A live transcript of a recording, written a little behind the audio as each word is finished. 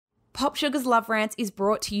Pop Sugar's Love Rants is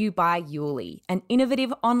brought to you by Yuli, an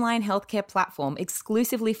innovative online healthcare platform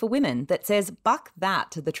exclusively for women that says buck that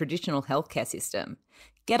to the traditional healthcare system.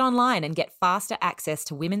 Get online and get faster access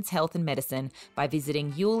to women's health and medicine by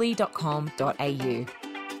visiting yuli.com.au.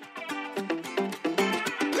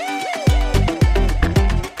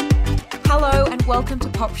 Hello and welcome to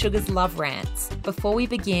Pop Sugar's Love Rants. Before we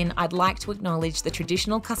begin, I'd like to acknowledge the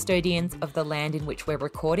traditional custodians of the land in which we're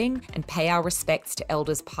recording and pay our respects to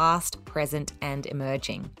elders past, present and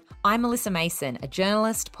emerging. I'm Melissa Mason, a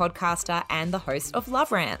journalist, podcaster and the host of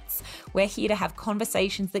Love Rants. We're here to have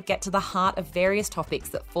conversations that get to the heart of various topics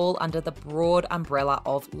that fall under the broad umbrella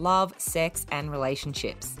of love, sex and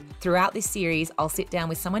relationships. Throughout this series, I'll sit down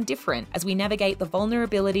with someone different as we navigate the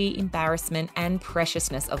vulnerability, embarrassment and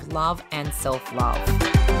preciousness of love and self-love.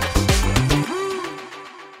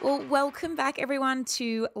 Well, welcome back everyone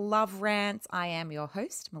to Love Rants. I am your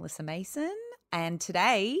host, Melissa Mason. And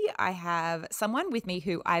today I have someone with me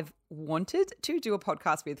who I've wanted to do a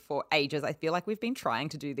podcast with for ages. I feel like we've been trying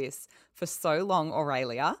to do this for so long,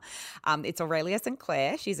 Aurelia. It's Aurelia St.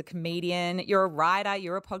 Clair. She's a comedian. You're a writer.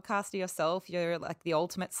 You're a podcaster yourself. You're like the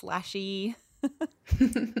ultimate slashy.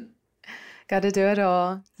 Got to do it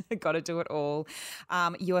all. Got to do it all.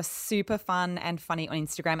 You are super fun and funny on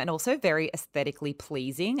Instagram and also very aesthetically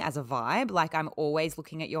pleasing as a vibe. Like I'm always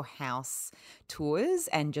looking at your house tours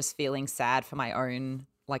and just feeling sad for my own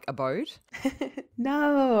like abode.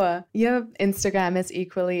 No, your Instagram is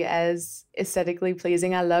equally as aesthetically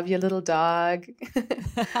pleasing. I love your little dog.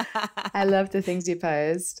 I love the things you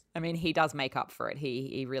post. I mean, he does make up for it.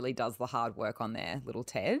 He really does the hard work on there, little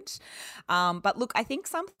Ted. But look, I think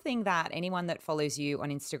something that anyone that follows you on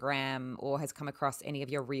Instagram or has come across any of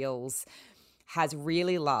your reels has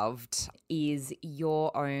really loved is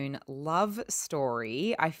your own love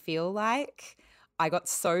story. I feel like I got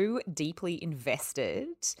so deeply invested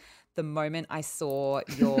the moment I saw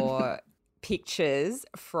your pictures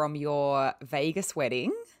from your Vegas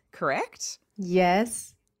wedding, correct?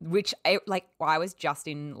 Yes. Which I was just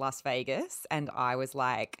in Las Vegas and I was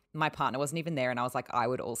like, my partner wasn't even there and I was like, I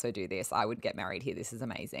would also do this. I would get married here. This is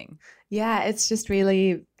amazing. Yeah, it's just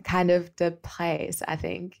really kind of the place, I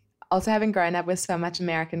think. Also having grown up with so much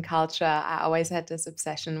American culture, I always had this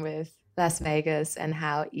obsession with Las Vegas and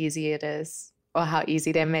how easy it is or how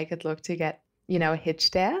easy they make it look to get, a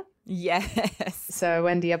hitch there. Yes. So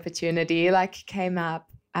when the opportunity came up,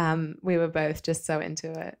 we were both just so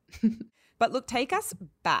into it. But look, take us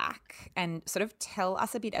back and sort of tell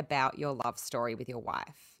us a bit about your love story with your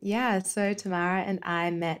wife. Yeah, so Tamara and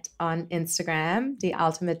I met on Instagram, the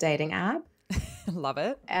ultimate dating app. Love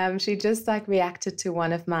it. She just reacted to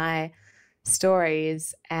one of my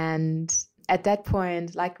stories, and at that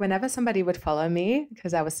point, whenever somebody would follow me,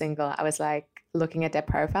 because I was single, I was looking at their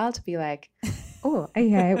profile to be like, oh,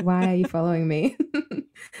 okay, why are you following me?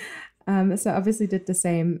 So obviously did the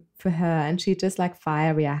same for her, and she just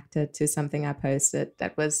fire reacted to something I posted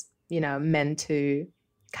that was, meant to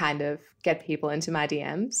kind of get people into my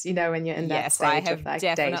DMs, when you're in that stage of Yes, I have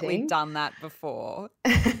definitely dating. done that before.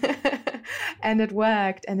 And it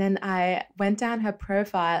worked. And then I went down her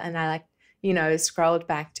profile and I scrolled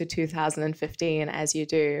back to 2015 as you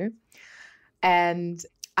do. And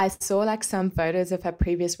I saw some photos of her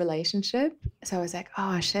previous relationship. So I was like,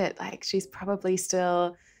 oh shit, she's probably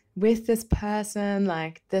still with this person.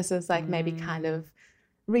 This is maybe kind of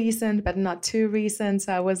recent, but not too recent.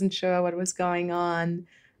 So I wasn't sure what was going on.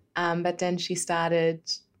 But then she started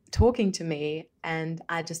talking to me and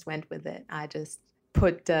I just went with it. I just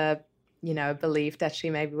put the belief that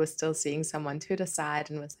she maybe was still seeing someone to the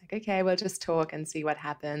side and was like, okay, we'll just talk and see what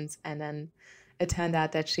happens. And then it turned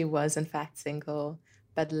out that she was in fact single,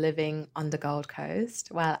 but living on the Gold Coast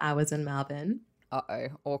while I was in Melbourne. Uh-oh,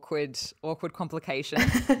 awkward complication.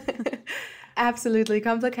 Absolutely,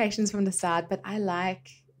 complications from the start, but I like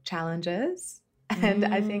challenges. And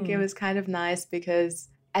I think it was kind of nice because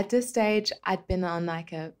at this stage, I'd been on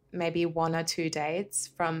maybe 1 or 2 dates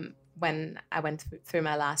from when I went through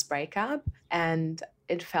my last breakup, and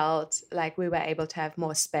it felt like we were able to have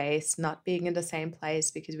more space, not being in the same place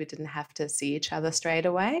because we didn't have to see each other straight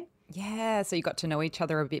away. Yeah, so you got to know each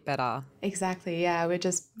other a bit better. Exactly, yeah. We're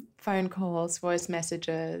just phone calls, voice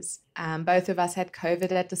messages. Both of us had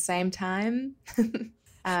COVID at the same time.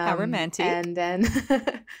 How romantic. And then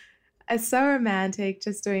it's so romantic,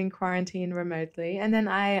 just doing quarantine remotely. And then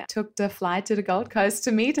I took the flight to the Gold Coast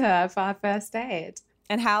to meet her for our first date.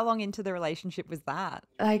 And how long into the relationship was that?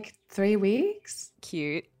 3 weeks.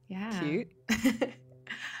 Cute. Yeah. Cute.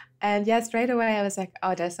 And yeah, straight away I was like,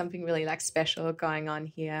 oh, there's something really special going on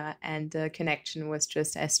here. And the connection was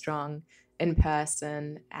just as strong in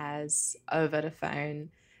person as over the phone.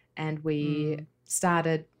 and we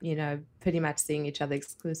started, pretty much seeing each other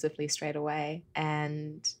exclusively straight away,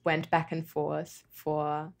 and went back and forth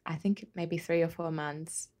for, I think, maybe 3 or 4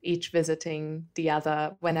 months, each visiting the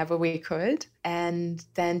other whenever we could. And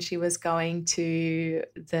then she was going to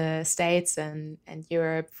the States and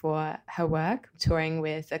Europe for her work, touring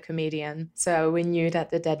with a comedian. So we knew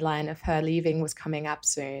that the deadline of her leaving was coming up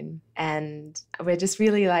soon. And we're just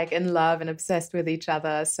really like in love and obsessed with each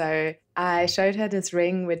other. So I showed her this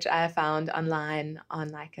ring, which I found online on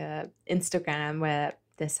like a Instagram where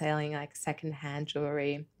they're selling like secondhand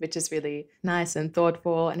jewelry, which is really nice and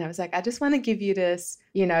thoughtful. And I was like, I just want to give you this,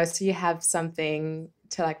 so you have something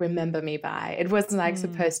to like remember me by. It wasn't like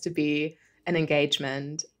supposed to be an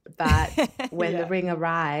engagement, but when the ring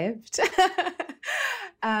arrived,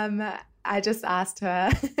 I just asked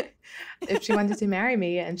her if she wanted to marry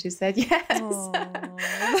me, and she said yes.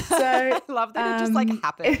 So I love that it just like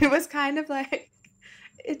happened. It was kind of like,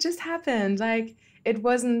 it just happened. Like, it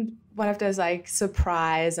wasn't one of those like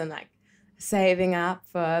surprise and like saving up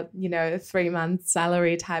for, 3 months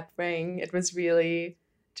salary type ring. It was really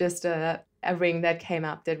just a ring that came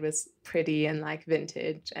up that was pretty and like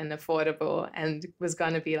vintage and affordable, and was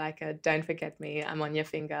going to be like a don't forget me, I'm on your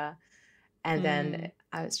finger. And then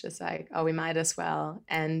I was just like, oh, we might as well.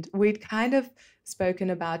 And we'd kind of spoken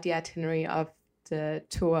about the itinerary of the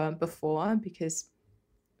tour before, because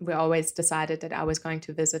we always decided that I was going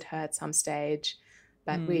to visit her at some stage,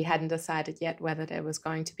 but we hadn't decided yet whether there was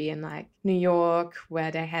going to be in like New York, where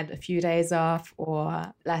they had a few days off,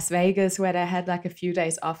 or Las Vegas, where they had like a few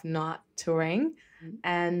days off not touring.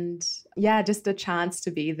 And yeah, just the chance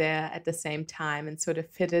to be there at the same time and sort of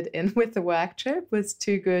fit it in with the work trip was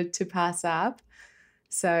too good to pass up.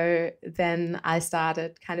 So then I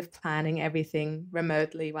started kind of planning everything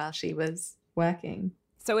remotely while she was working.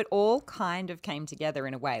 So it all kind of came together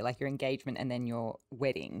in a way, like your engagement and then your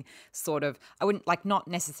wedding, sort of, I wouldn't like, not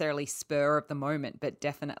necessarily spur of the moment, but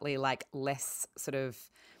definitely like less sort of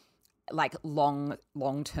like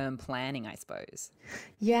long-term planning, I suppose.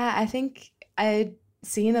 Yeah, I think I'd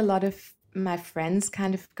seen a lot of my friends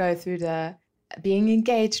kind of go through the being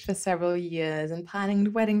engaged for several years and planning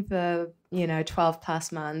the wedding for, 12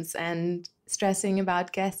 plus months, and stressing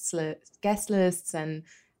about guest lists and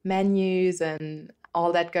menus and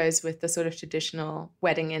all that goes with the sort of traditional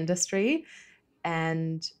wedding industry.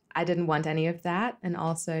 And I didn't want any of that. And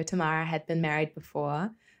also Tamara had been married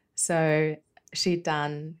before, so she'd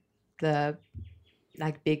done the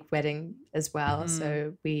like big wedding as well.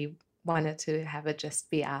 So we wanted to have it just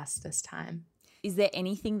be us this time. Is there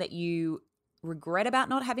anything that you regret about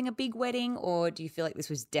not having a big wedding, or do you feel like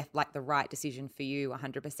this was like the right decision for you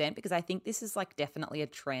 100%? Because I think this is like definitely a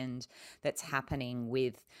trend that's happening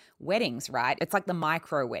with weddings, right? It's like the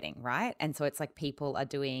micro wedding, right? And so it's like people are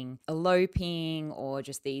doing eloping or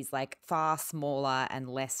just these like far smaller and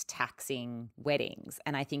less taxing weddings.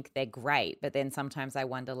 And I think they're great. But then sometimes I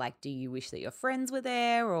wonder, like, do you wish that your friends were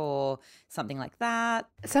there or something like that?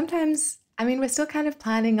 Sometimes, I mean, we're still kind of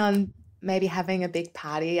planning on maybe having a big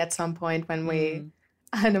party at some point when we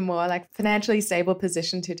are in a more like financially stable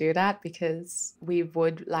position to do that, because we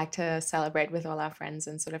would like to celebrate with all our friends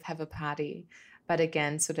and sort of have a party. But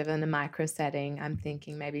again, sort of in a micro setting, I'm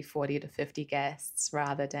thinking maybe 40 to 50 guests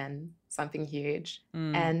rather than something huge.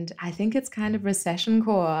 And I think it's kind of recession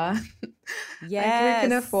core. Yes. Like, who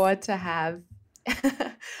can afford to have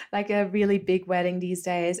like a really big wedding these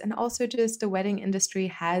days? And also just the wedding industry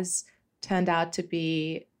has turned out to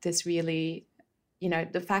be this really,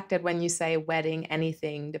 the fact that when you say wedding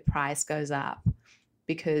anything, the price goes up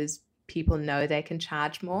because people know they can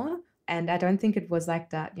charge more. And I don't think it was like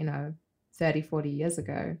that, 30, 40 years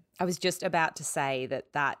ago. I was just about to say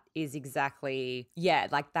that is exactly,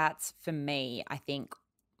 like that's for me. I think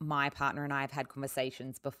my partner and I have had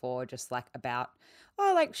conversations before just like about,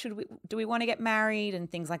 do we want to get married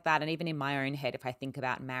and things like that. And even in my own head, if I think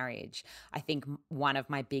about marriage, I think one of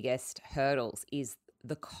my biggest hurdles is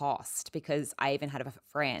the cost, because I even had a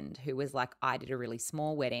friend who was like, I did a really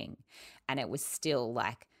small wedding and it was still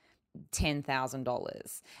like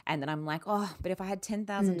 $10,000. And then I'm like, oh, but if I had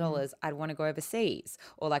 $10,000, I'd want to go overseas,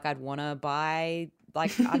 or like I'd want to buy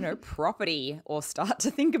like, I don't know, property, or start to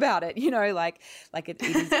think about it, like it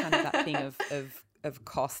is kind of that thing of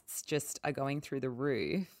costs just are going through the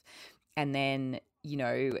roof. And then,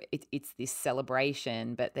 it's this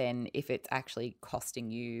celebration, but then if it's actually costing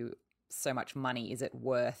you so much money, is it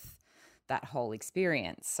worth that whole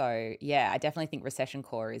experience? So yeah, I definitely think recession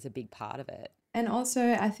core is a big part of it. And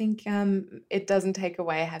also I think it doesn't take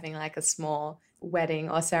away having like a small wedding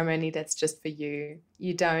or ceremony that's just for you.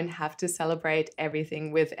 You don't have to celebrate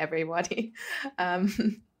everything with everybody.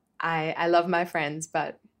 I love my friends,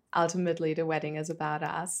 but ultimately the wedding is about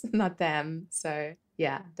us, not them. So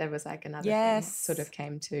yeah, that was like another thing that sort Yes. of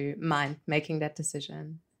came to mind making that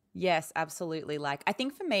decision. Yes, absolutely. Like, I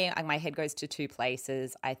think for me, my head goes to two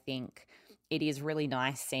places. I think it is really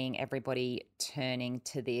nice seeing everybody turning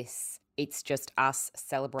to this. It's just us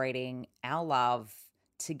celebrating our love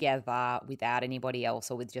together without anybody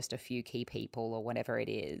else or with just a few key people or whatever it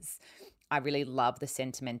is. I really love the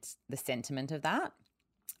sentiment of that.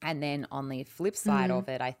 And then on the flip side Mm. of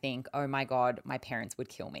it, I think, oh my God, my parents would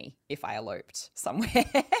kill me if I eloped somewhere.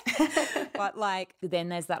 But like, then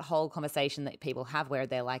there's that whole conversation that people have where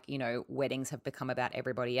they're like, weddings have become about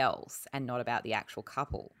everybody else and not about the actual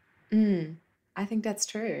couple. Mm. I think that's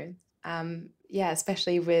true. Yeah,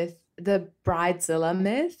 especially with the bridezilla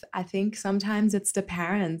myth. I think sometimes it's the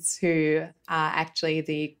parents who are actually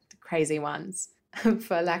the crazy ones,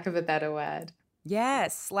 for lack of a better word.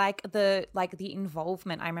 Yes, like the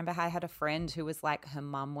involvement. I remember I had a friend who was like her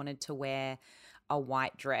mum wanted to wear a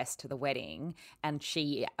white dress to the wedding, and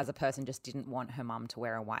she as a person just didn't want her mum to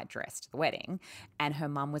wear a white dress to the wedding, and her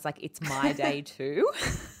mum was like, "It's my day too."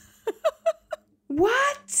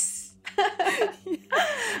 What?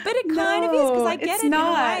 But it kind of is because No, I get it's it in a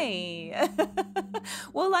not. way.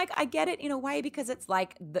 Well, like I get it in a way because it's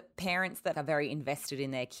like the parents that are very invested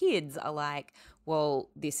in their kids are like, well,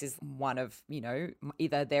 this is one of,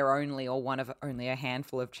 either their only or one of only a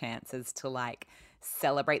handful of chances to like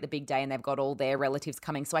celebrate the big day, and they've got all their relatives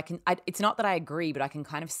coming. So it's not that I agree, but I can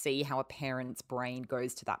kind of see how a parent's brain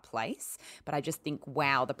goes to that place. But I just think,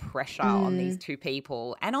 wow, the pressure on these Mm. two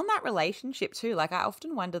people and on that relationship too. Like I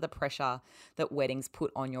often wonder the pressure that weddings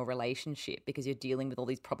put on your relationship because you're dealing with all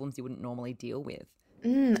these problems you wouldn't normally deal with.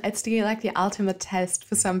 It's the ultimate test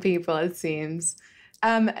for some people, it seems.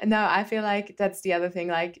 No, I feel like that's the other thing.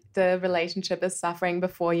 Like the relationship is suffering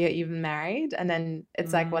before you're even married, and then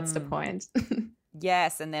it's like, what's the Mm. point?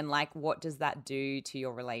 Yes. And then, like, what does that do to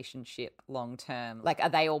your relationship long term? Like, are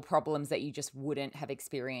they all problems that you just wouldn't have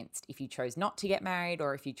experienced if you chose not to get married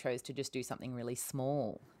or if you chose to just do something really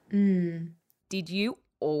small? Mm. Did you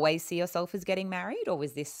always see yourself as getting married, or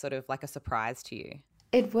was this sort of like a surprise to you?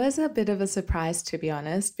 It was a bit of a surprise, to be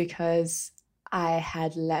honest, because I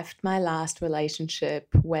had left my last relationship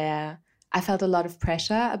where I felt a lot of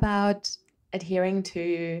pressure about adhering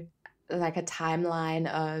to like a timeline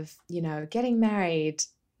of, getting married,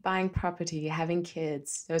 buying property, having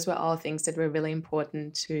kids. Those were all things that were really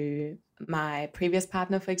important to my previous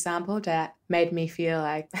partner, for example, that made me feel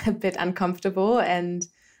like a bit uncomfortable and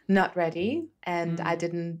not ready. And I Mm.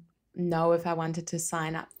 didn't know if I wanted to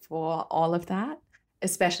sign up for all of that,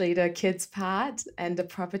 especially the kids part and the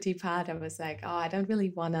property part. I was like, oh, I don't really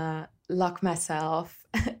want to lock myself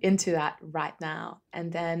into that right now.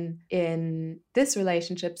 And then in this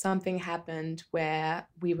relationship, something happened where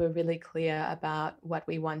we were really clear about what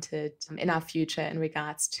we wanted in our future in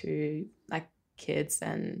regards to like kids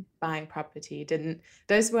and buying property. Didn't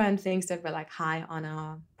Those weren't things that were like high on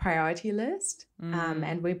our priority list. And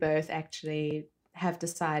Mm. we both actually have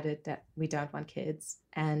decided that we don't want kids.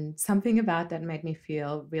 And something about that made me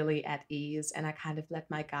feel really at ease, and I kind of let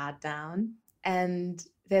my guard down. And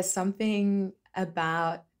there's something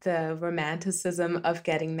about the romanticism of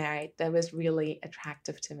getting married that was really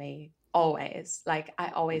attractive to me. Always. Like, I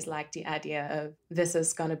always liked the idea of this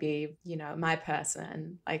is going to be, my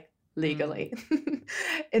person, like Mm. legally,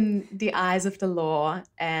 in the eyes of the law.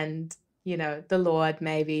 And, the Lord,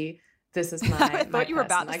 maybe this is I my thought you were person,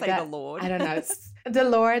 about to like say the that. Lord. I don't know. It's the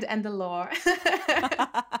Lord and the law.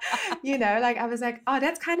 Like I was like, oh,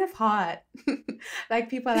 that's kind of hot. Like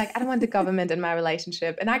people are like, I don't want the government in my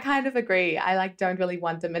relationship. And I kind of agree. I like don't really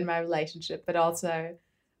want them in my relationship, but also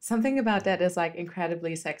something about that is like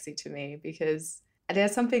incredibly sexy to me because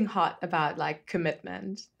there's something hot about like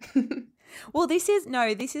commitment. Well, this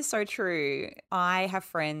is so true. I have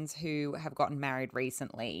friends who have gotten married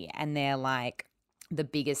recently, and they're like, the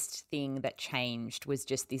biggest thing that changed was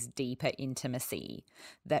just this deeper intimacy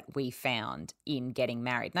that we found in getting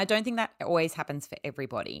married. And I don't think that always happens for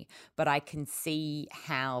everybody, but I can see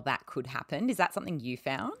how that could happen. Is that something you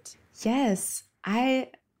found? Yes, I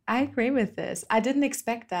agree with this. I didn't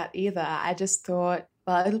expect that either. I just thought,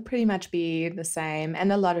 well, it'll pretty much be the same,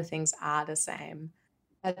 and a lot of things are the same.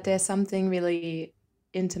 But there's something really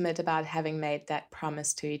intimate about having made that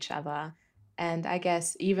promise to each other. And I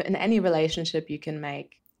guess even in any relationship, you can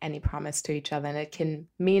make any promise to each other, and it can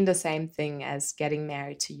mean the same thing as getting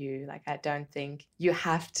married to you. Like, I don't think you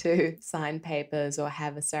have to sign papers or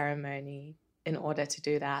have a ceremony in order to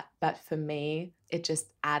do that. But for me, it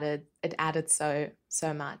added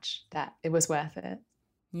so much that it was worth it.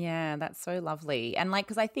 Yeah, that's so lovely. And like,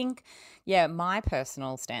 because I think, yeah, my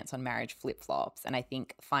personal stance on marriage flip flops. And I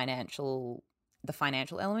think the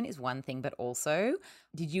financial element is one thing, but also,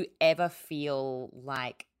 did you ever feel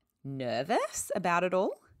like nervous about it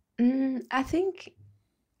all? I think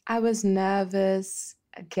I was nervous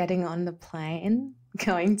getting on the plane,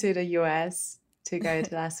 going to the US to go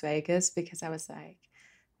to Las Vegas because I was like,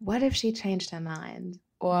 what if she changed her mind?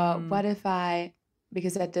 Or Mm, what if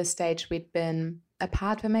because at this stage we'd been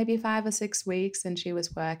apart for maybe 5 or 6 weeks and she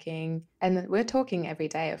was working. And we're talking every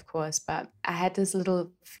day, of course, but I had this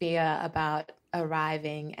little fear about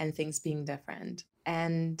arriving and things being different.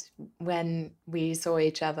 And when we saw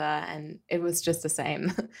each other, and it was just the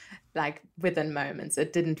same, like within moments,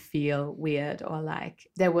 it didn't feel weird or like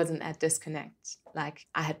there wasn't a disconnect like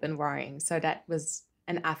I had been worrying. So that was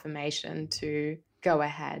an affirmation to go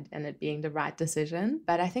ahead and it being the right decision.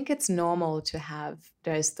 But I think it's normal to have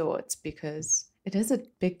those thoughts because it is a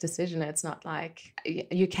big decision. It's not like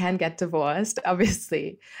you can get divorced,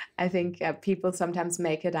 obviously. I think people sometimes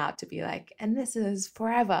make it out to be like, and this is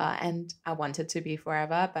forever. And I want it to be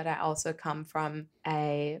forever. But I also come from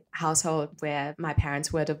a household where my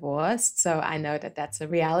parents were divorced. So I know that that's a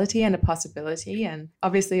reality and a possibility. And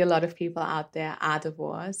obviously, a lot of people out there are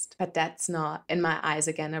divorced. But that's not, in my eyes,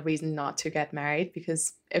 again, a reason not to get married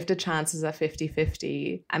because if the chances are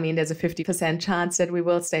 50-50, I mean, there's a 50% chance that we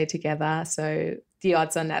will stay together. So the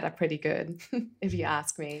odds on that are pretty good, if you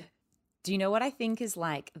ask me. do you know what I think is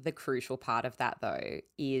like the crucial part of that though?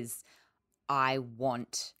 Is I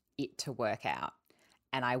want it to work out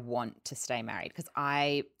and I want to stay married because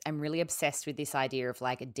I am really obsessed with this idea of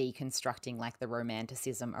like deconstructing like the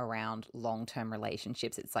romanticism around long-term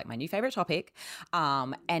relationships. It's like my new favorite topic.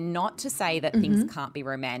 And not to say that things Mm-hmm. can't be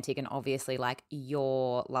romantic, and obviously like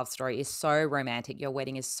your love story is so romantic, your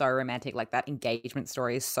wedding is so romantic, like that engagement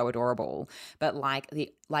story is so adorable. But like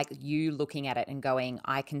you looking at it and going,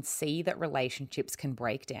 I can see that relationships can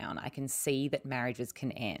break down. I can see that marriages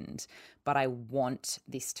can end, but I want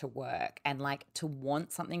this to work. And like to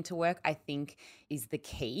want something to work, I think is the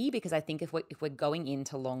key because I think if we're going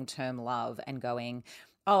into long-term love and going,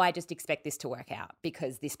 oh, I just expect this to work out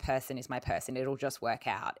because this person is my person, it'll just work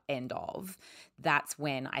out, end of. That's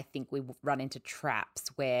when I think we run into traps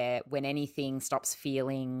where when anything stops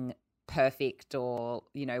feeling perfect or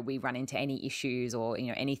we run into any issues or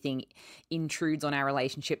anything intrudes on our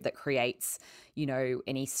relationship that creates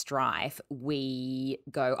any strife, we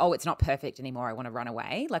go, oh, it's not perfect anymore, I want to run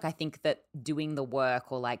away. Like I think that doing the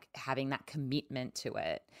work or like having that commitment to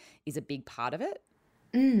it is a big part of it.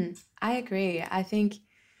 I agree. I think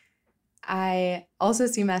I also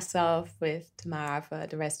see myself with Tamara for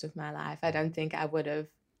the rest of my life. I don't think I would have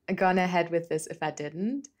gone ahead with this if I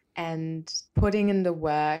didn't. And putting in the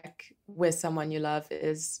work with someone you love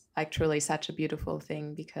is like truly such a beautiful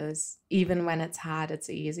thing because even when it's hard, it's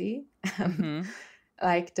easy. Mm-hmm.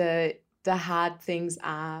 Like the hard things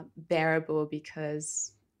are bearable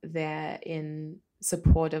because they're in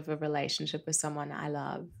support of a relationship with someone I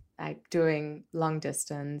love. Like doing long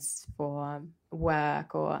distance for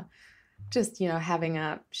work or just, having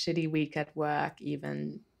a shitty week at work,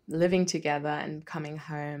 even living together and coming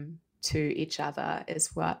home to each other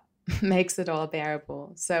is what makes it all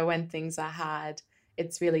bearable. So when things are hard,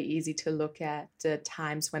 it's really easy to look at the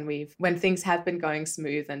times when things have been going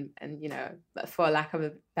smooth and for lack of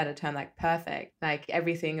a better term, like perfect. Like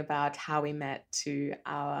everything about how we met to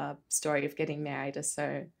our story of getting married is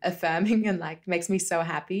so affirming and like makes me so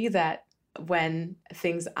happy that when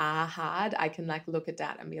things are hard, I can like look at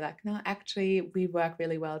that and be like, no, actually, we work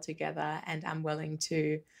really well together, and I'm willing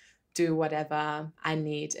to do whatever I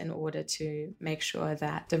need in order to make sure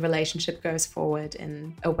that the relationship goes forward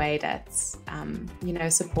in a way that's,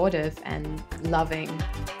 supportive and loving.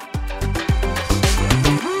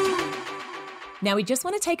 Now, we just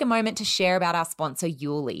want to take a moment to share about our sponsor,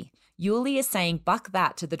 Yuli. Yuli is saying buck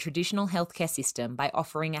that to the traditional healthcare system by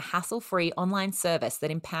offering a hassle-free online service that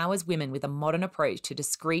empowers women with a modern approach to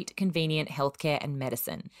discreet, convenient healthcare and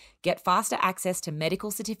medicine. Get faster access to medical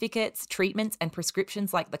certificates, treatments, and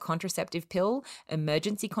prescriptions like the contraceptive pill,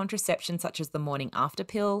 emergency contraception such as the morning after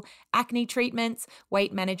pill, acne treatments,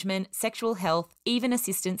 weight management, sexual health, even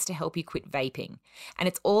assistance to help you quit vaping. And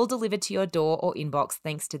it's all delivered to your door or inbox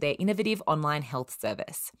thanks to their innovative online health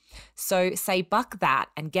service. So say buck that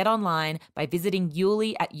and get online by visiting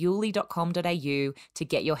Yuli at yuli.com.au to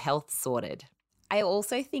get your health sorted. I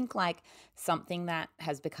also think like something that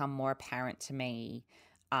has become more apparent to me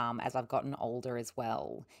as I've gotten older as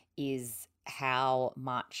well is how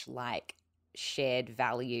much like shared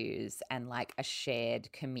values and like a shared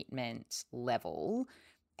commitment level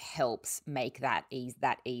helps make that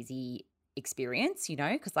easy experience, you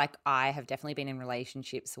know, because like I have definitely been in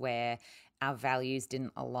relationships where our values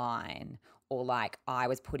didn't align, or like I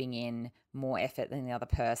was putting in more effort than the other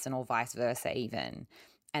person, or vice versa even.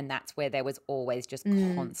 And that's where there was always just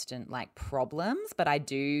constant like problems. But I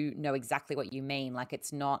do know exactly what you mean. Like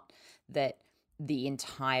it's not that the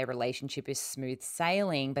entire relationship is smooth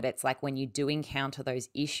sailing, but it's like when you do encounter those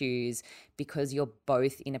issues, because you're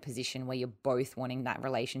both in a position where you're both wanting that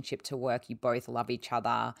relationship to work, you both love each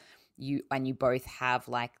other, you both have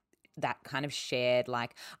like that kind of shared,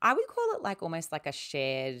 like I would call it like almost like a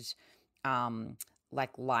shared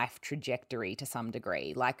like life trajectory to some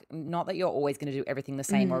degree. Like not that you're always going to do everything the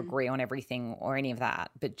same or agree on everything or any of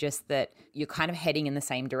that, but just that you're kind of heading in the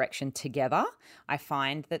same direction together. I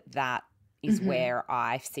find that is where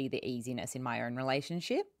I see the easiness in my own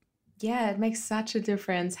relationship. Yeah, it makes such a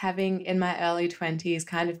difference having in my early 20s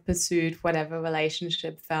kind of pursued whatever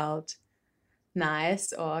relationship felt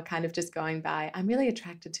nice, or kind of just going by, I'm really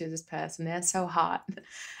attracted to this person, they're so hot.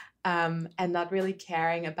 And not really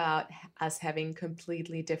caring about us having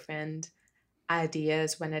completely different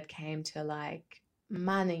ideas when it came to like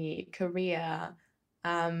money, career,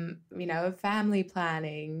 family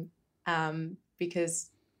planning, because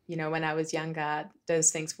when I was younger,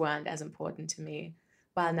 those things weren't as important to me.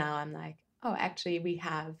 While now I'm like, oh, actually, we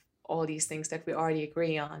have all these things that we already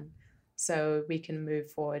agree on. So we can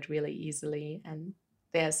move forward really easily and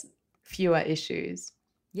there's fewer issues.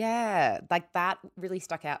 Yeah, like that really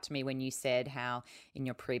stuck out to me when you said how in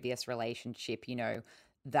your previous relationship,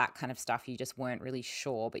 that kind of stuff, you just weren't really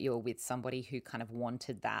sure, but you were with somebody who kind of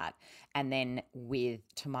wanted that. And then with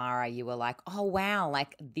Tamara, you were like, oh, wow,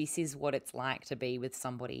 like this is what it's like to be with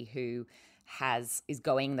somebody who is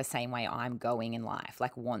going the same way I'm going in life,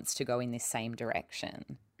 like wants to go in this same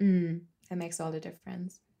direction. That makes all the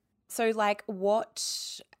difference. So like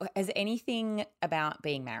has anything about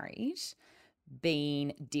being married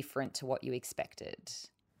been different to what you expected?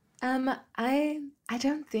 I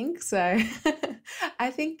don't think so. I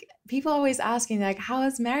think people always asking like, how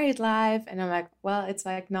is married life? And I'm like, well, it's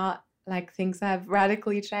like not like things have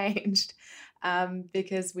radically changed,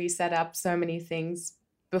 because we set up so many things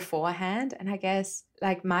beforehand. And I guess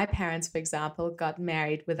like my parents, for example, got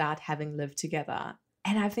married without having lived together.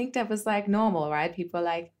 And I think that was like normal, right? People are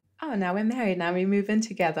like, oh, now we're married, now we move in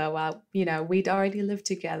together. Well, we'd already lived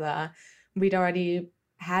together. We'd already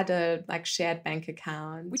had a like shared bank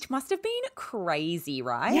account. Which must have been crazy,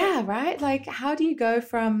 right? Yeah, right? Like how do you go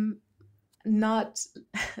from not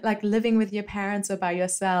like living with your parents or by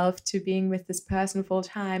yourself to being with this person full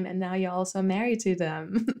time and now you're also married to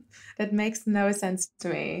them? That makes no sense to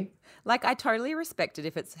me. Like I totally respect it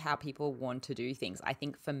if it's how people want to do things. I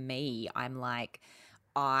think for me, I'm like,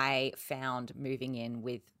 I found moving in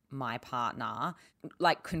with my partner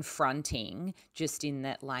like confronting, just in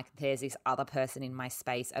that like there's this other person in my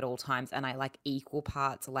space at all times, and I like equal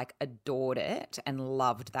parts like adored it and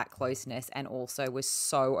loved that closeness and also was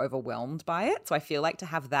so overwhelmed by it. So I feel like to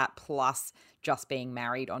have that plus just being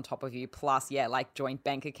married on top of you, plus like joint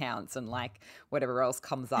bank accounts and like whatever else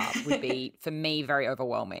comes up would be for me very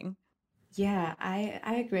overwhelming. Yeah, I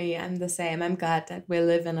agree. I'm the same. I'm glad that we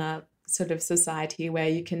live in a sort of society where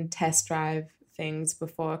you can test drive things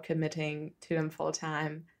before committing to them full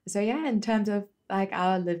time. So yeah, in terms of like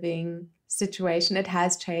our living situation, it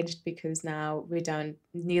has changed because now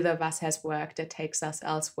neither of us has work that takes us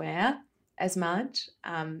elsewhere as much.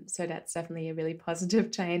 So that's definitely a really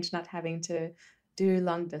positive change, not having to do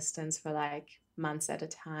long distance for like months at a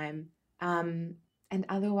time. And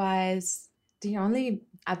otherwise, the only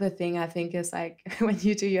other thing I think is like when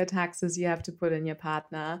you do your taxes, you have to put in your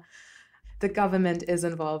partner. The government is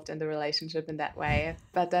involved in the relationship in that way,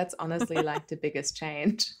 but that's honestly like the biggest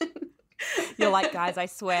change. You're like, guys, I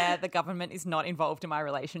swear the government is not involved in my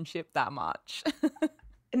relationship that much.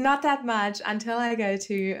 Not that much until I go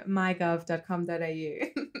to mygov.com.au.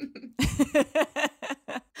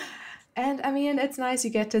 And I mean, it's nice you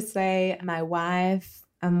get to say, my wife,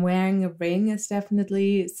 I'm wearing a ring is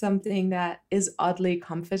definitely something that is oddly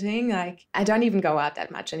comforting. Like I don't even go out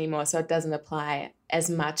that much anymore, so it doesn't apply as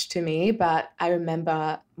much to me. But I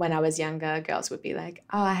remember when I was younger, girls would be like,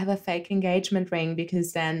 oh, I have a fake engagement ring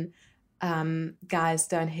because then guys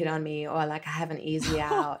don't hit on me, or like I have an easy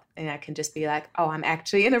out. And I can just be like, oh, I'm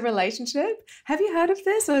actually in a relationship. Have you heard of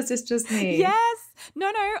this, or is this just me? Yes.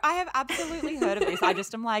 No, I have absolutely heard of this. I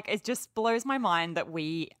just am like, it just blows my mind that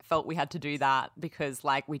we felt we had to do that because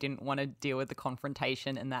like we didn't want to deal with the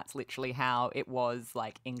confrontation, and that's literally how it was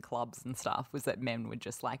like in clubs and stuff, was that men would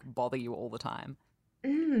just like bother you all the time.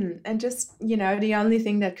 And just, the only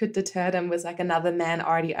thing that could deter them was like another man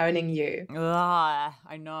already owning you. I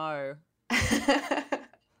know.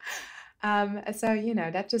 So,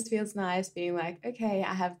 that just feels nice being like, okay,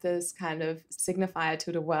 I have this kind of signifier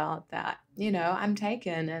to the world that, I'm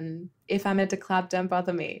taken. And if I'm at the club, don't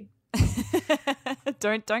bother me.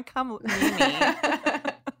 Don't come near me.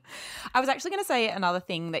 I was actually going to say another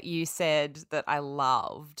thing that you said that I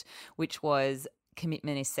loved, which was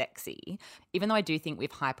commitment is sexy. Even though I do think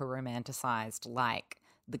we've hyper romanticized like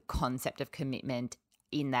the concept of commitment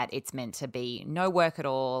in that it's meant to be no work at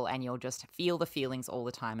all and you'll just feel the feelings all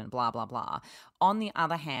the time and blah, blah, blah. On the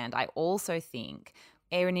other hand, I also think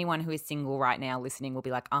anyone who is single right now listening will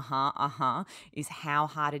be like, is how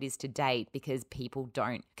hard it is to date because people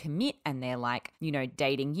don't commit and they're like,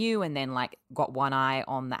 dating you and then like got one eye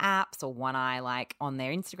on the apps or one eye like on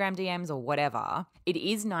their Instagram DMs or whatever. It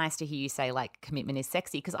is nice to hear you say like commitment is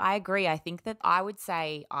sexy because I agree. I think that I would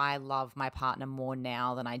say I love my partner more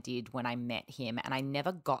now than I did when I met him, and I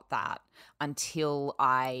never got that until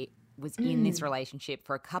I was in this relationship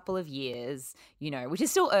for a couple of years, which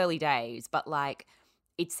is still early days, but like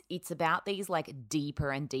it's about these like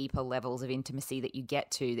deeper and deeper levels of intimacy that you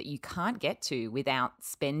get to that you can't get to without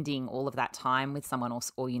spending all of that time with someone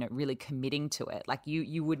else or really committing to it. Like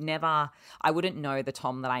you would never, I wouldn't know the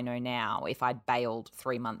Tom that I know now if I'd bailed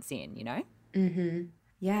 3 months in, Mm-hmm.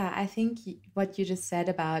 Yeah, I think what you just said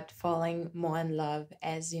about falling more in love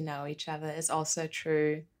as you know each other is also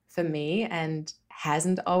true for me and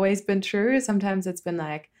hasn't always been true. Sometimes it's been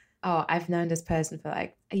like, oh, I've known this person for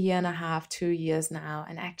like a year and a half, 2 years now,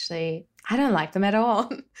 and actually I don't like them at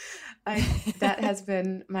all. That has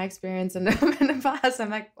been my experience in the past.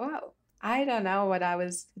 I'm like, whoa, I don't know what I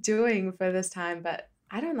was doing for this time, but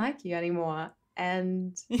I don't like you anymore.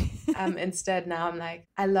 And instead now I'm like,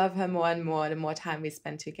 I love her more and more. The more time we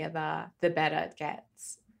spend together, the better it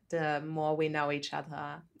gets, the more we know each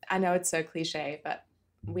other. I know it's so cliche, but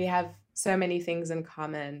we have so many things in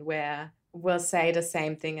common where we'll say the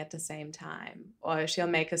same thing at the same time, or she'll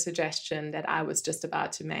make a suggestion that I was just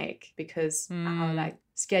about to make because our like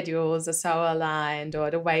schedules are so aligned, or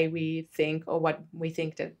the way we think or what we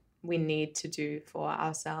think that we need to do for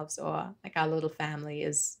ourselves or like our little family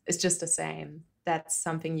is just the same. That's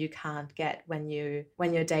something you can't get when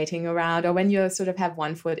you're dating around or when you sort of have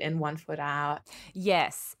 1 foot in, 1 foot out.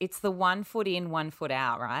 Yes, it's the 1 foot in, 1 foot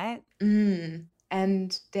out, right?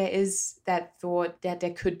 And there is that thought that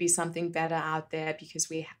there could be something better out there because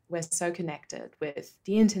we're so connected with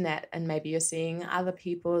the internet, and maybe you're seeing other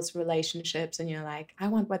people's relationships and you're like, I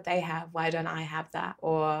want what they have. Why don't I have that?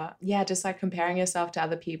 Or just like comparing yourself to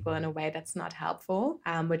other people in a way that's not helpful,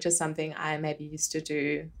 which is something I maybe used to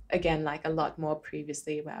do, again, like a lot more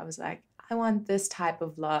previously, where I was like, I want this type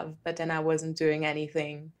of love, but then I wasn't doing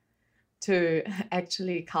anything to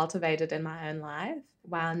actually cultivate it in my own life.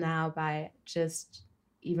 While now, by just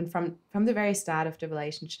even from the very start of the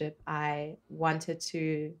relationship, I wanted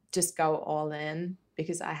to just go all in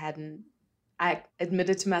because I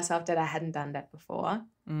admitted to myself that I hadn't done that before.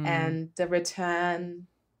 And the return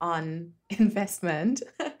on investment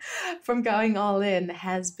from going all in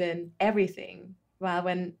has been everything. While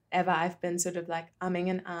whenever I've been sort of like umming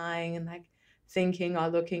and eyeing and like thinking or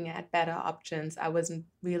looking at better options, I wasn't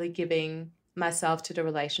really giving myself to the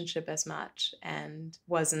relationship as much and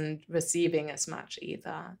wasn't receiving as much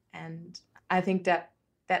either. And I think that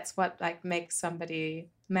that's what like makes somebody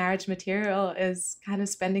marriage material, is kind of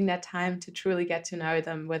spending that time to truly get to know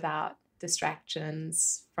them without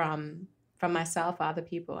distractions from myself or other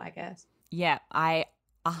people, I guess. Yeah, I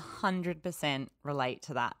 100% relate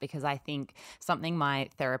to that because I think something my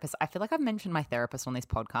therapist, I feel like I've mentioned my therapist on this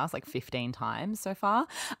podcast like 15 times so far.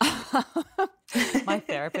 My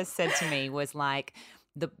therapist said to me was like,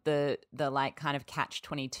 the like kind of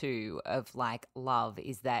catch-22 of like love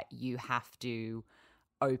is that you have to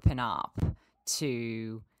open up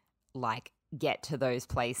to like get to those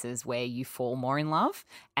places where you fall more in love,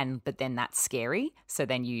 but then that's scary. So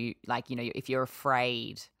then you like, if you're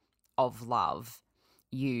afraid of love,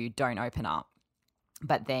 you don't open up,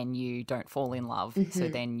 but then you don't fall in love. So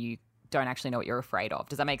then you don't actually know what you're afraid of.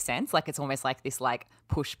 Does that make sense? Like it's almost like this like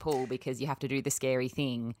push-pull because you have to do the scary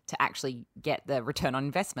thing to actually get the return on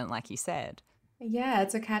investment, like you said. Yeah,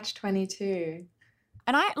 it's a catch-22.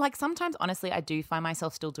 And I like sometimes, honestly, I do find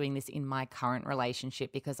myself still doing this in my current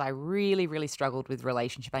relationship because I really, really struggled with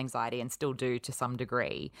relationship anxiety and still do to some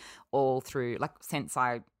degree all through like since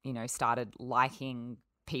I, started liking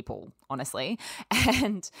people, honestly.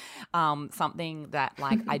 And something that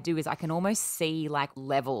like I do is I can almost see like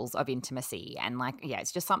levels of intimacy, and like,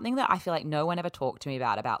 it's just something that I feel like no one ever talked to me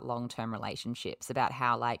about long-term relationships, about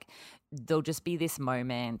how like there'll just be this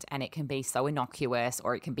moment and it can be so innocuous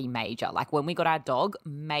or it can be major. Like when we got our dog,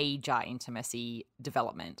 major intimacy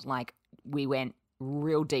development. Like we went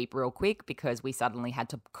real deep real quick because we suddenly had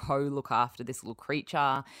to co-look after this little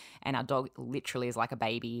creature, and our dog literally is like a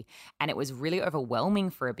baby. And it was really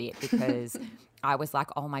overwhelming for a bit because I was like,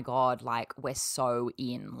 oh my God, like we're so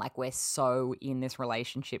in this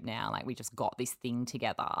relationship now. Like we just got this thing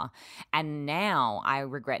together. And now I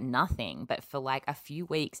regret nothing. But for like a few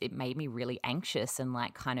weeks, it made me really anxious and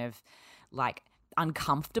like kind of like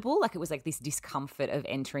uncomfortable. Like it was like this discomfort of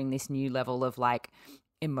entering this new level of like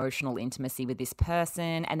emotional intimacy with this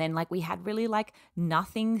person. And then like we had really like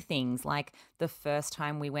nothing things. Like the first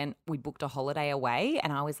time we booked a holiday away,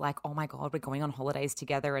 and I was like, oh my God, we're going on holidays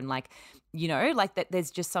together. And like, you know, like that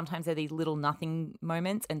there's just sometimes there are these little nothing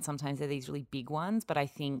moments and sometimes there are these really big ones. But I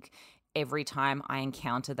think every time I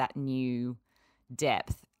encounter that new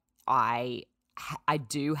depth, I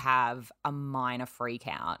do have a minor freak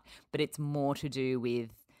out, but it's more to do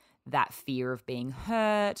with that fear of being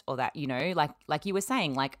hurt, or that, you know, like you were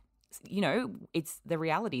saying, like, you know, it's the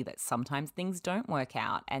reality that sometimes things don't work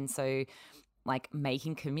out. And so like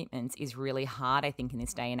making commitments is really hard, I think, in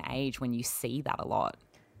this day and age when you see that a lot.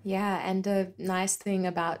 Yeah, and the nice thing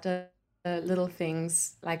about the little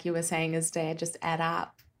things, like you were saying, is they just add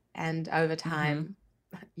up. And over time,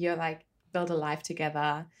 you're like build a life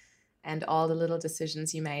together, and all the little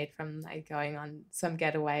decisions you made, from like going on some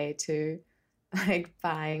getaway to like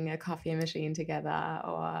buying a coffee machine together,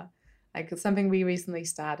 or like something we recently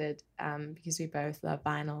started because we both love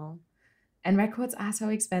vinyl. And records are so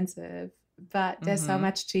expensive, but they're so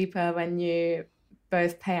much cheaper when you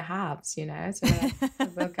both pay halves, you know? So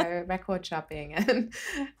we'll go record shopping, and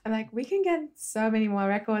I'm like, we can get so many more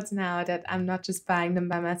records now that I'm not just buying them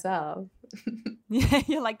by myself. Yeah,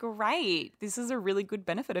 you're like, great. This is a really good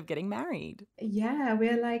benefit of getting married. Yeah,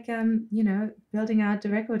 we're like, you know, building out the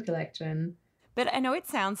record collection. But I know it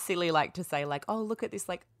sounds silly, like to say like, oh, look at this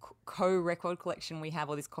like co-record collection we have,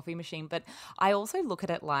 or this coffee machine. But I also look at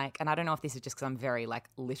it like, and I don't know if this is just because I'm very like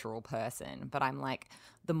literal person, but I'm like,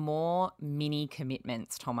 the more mini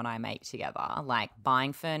commitments Tom and I make together, like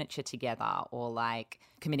buying furniture together, or like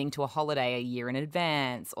committing to a holiday a year in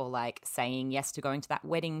advance, or like saying yes to going to that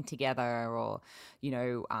wedding together, or, you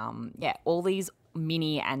know, all these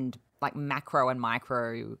mini and like macro and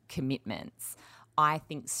micro commitments, I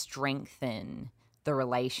think strengthen the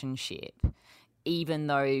relationship, even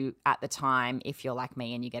though at the time, if you're like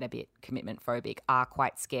me and you get a bit commitment phobic, are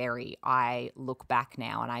quite scary. I look back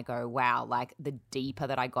now and I go, wow, like the deeper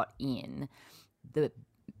that I got in, the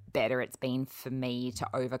better it's been for me to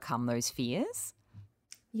overcome those fears.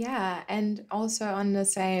 Yeah, and also on the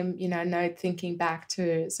same, you know, note, thinking back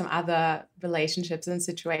to some other relationships and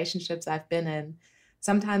situationships I've been in,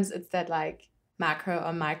 sometimes it's that like macro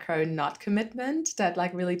or micro not commitment that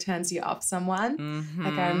like really turns you off someone.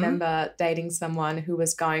 Like I remember dating someone who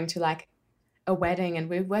was going to like a wedding, and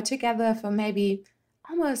we were together for maybe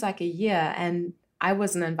almost like a year, and I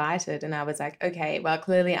wasn't invited, and I was like, okay, well,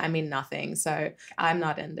 clearly I mean nothing, so I'm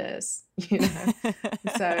not in this, you know.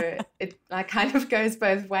 So it like kind of goes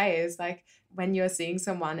both ways. Like when you're seeing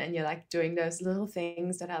someone and you're like doing those little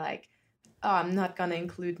things that are like, oh, I'm not going to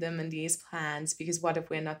include them in these plans because what if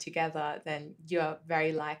we're not together? Then you're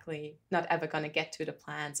very likely not ever going to get to the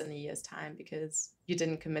plans in a year's time because you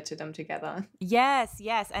didn't commit to them together. Yes.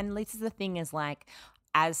 And this is the thing, is like,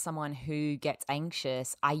 as someone who gets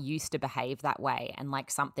anxious, I used to behave that way. And like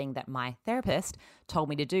something that my therapist told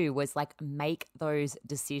me to do was like make those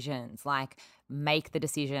decisions, like make the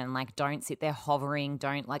decision, like don't sit there hovering,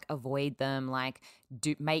 don't like avoid them, like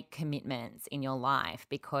make commitments in your life,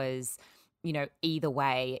 because you know, either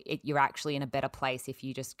way, you're actually in a better place if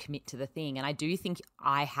you just commit to the thing. And I do think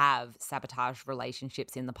I have sabotaged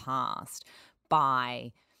relationships in the past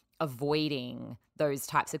by avoiding those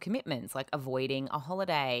types of commitments, like avoiding a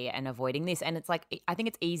holiday and avoiding this. And it's like, I think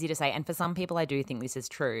it's easy to say, and for some people I do think this is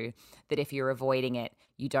true, that if you're avoiding it,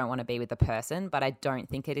 you don't want to be with the person. But I don't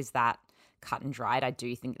think it is that cut and dried. I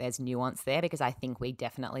do think there's nuance there, because I think we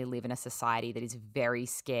definitely live in a society that is very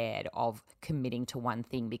scared of committing to one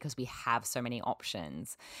thing because we have so many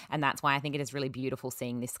options. And that's why I think it is really beautiful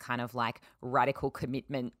seeing this kind of like radical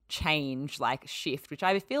commitment change, like shift, which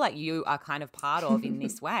I feel like you are kind of part of in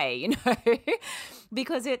this way, you know,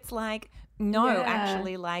 because it's like, no,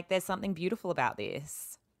 actually, like there's something beautiful about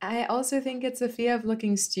this. I also think it's a fear of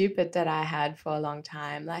looking stupid that I had for a long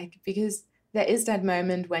time, like, because there is that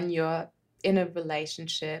moment when you're in a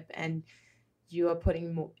relationship and you are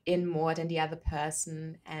putting in more than the other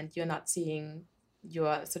person, and you're not seeing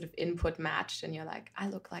your sort of input matched, and you're like, I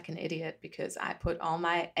look like an idiot because I put all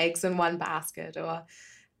my eggs in one basket, or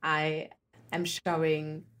I am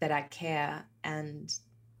showing that I care and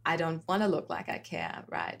I don't want to look like I care,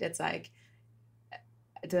 right? It's like,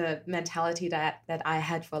 the mentality that I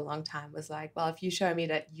had for a long time was like, well, if you show me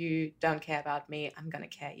that you don't care about me, I'm going to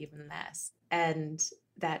care even less. And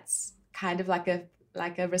that's kind of like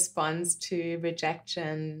a response to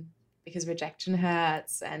rejection, because rejection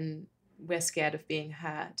hurts and we're scared of being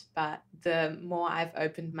hurt. But the more I've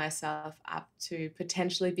opened myself up to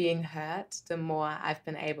potentially being hurt, the more I've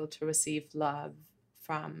been able to receive love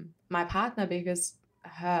from my partner, because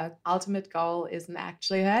her ultimate goal isn't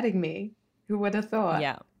actually hurting me. Who would have thought?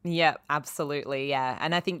 Yeah, absolutely. Yeah.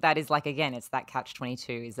 And I think that is like, again, it's that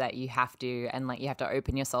catch-22 is that you have to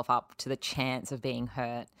open yourself up to the chance of being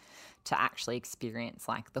hurt to actually experience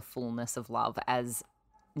like the fullness of love, as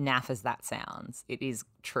naff as that sounds. It is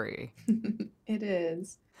true. It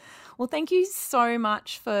is. Well, thank you so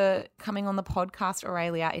much for coming on the podcast,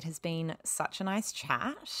 Aurelia. It has been such a nice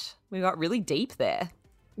chat. We got really deep there.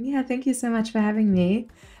 Yeah, thank you so much for having me.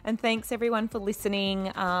 And thanks everyone for listening.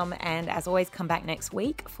 And as always, come back next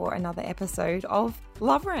week for another episode of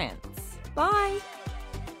Love Rants. Bye.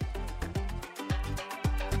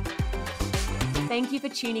 Thank you for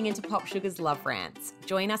tuning into Pop Sugar's Love Rants.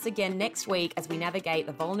 Join us again next week as we navigate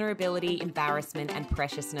the vulnerability, embarrassment, and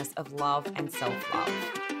preciousness of love and self-love.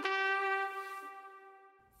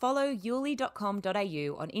 Follow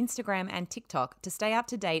yuli.com.au on Instagram and TikTok to stay up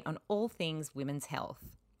to date on all things women's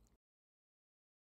health.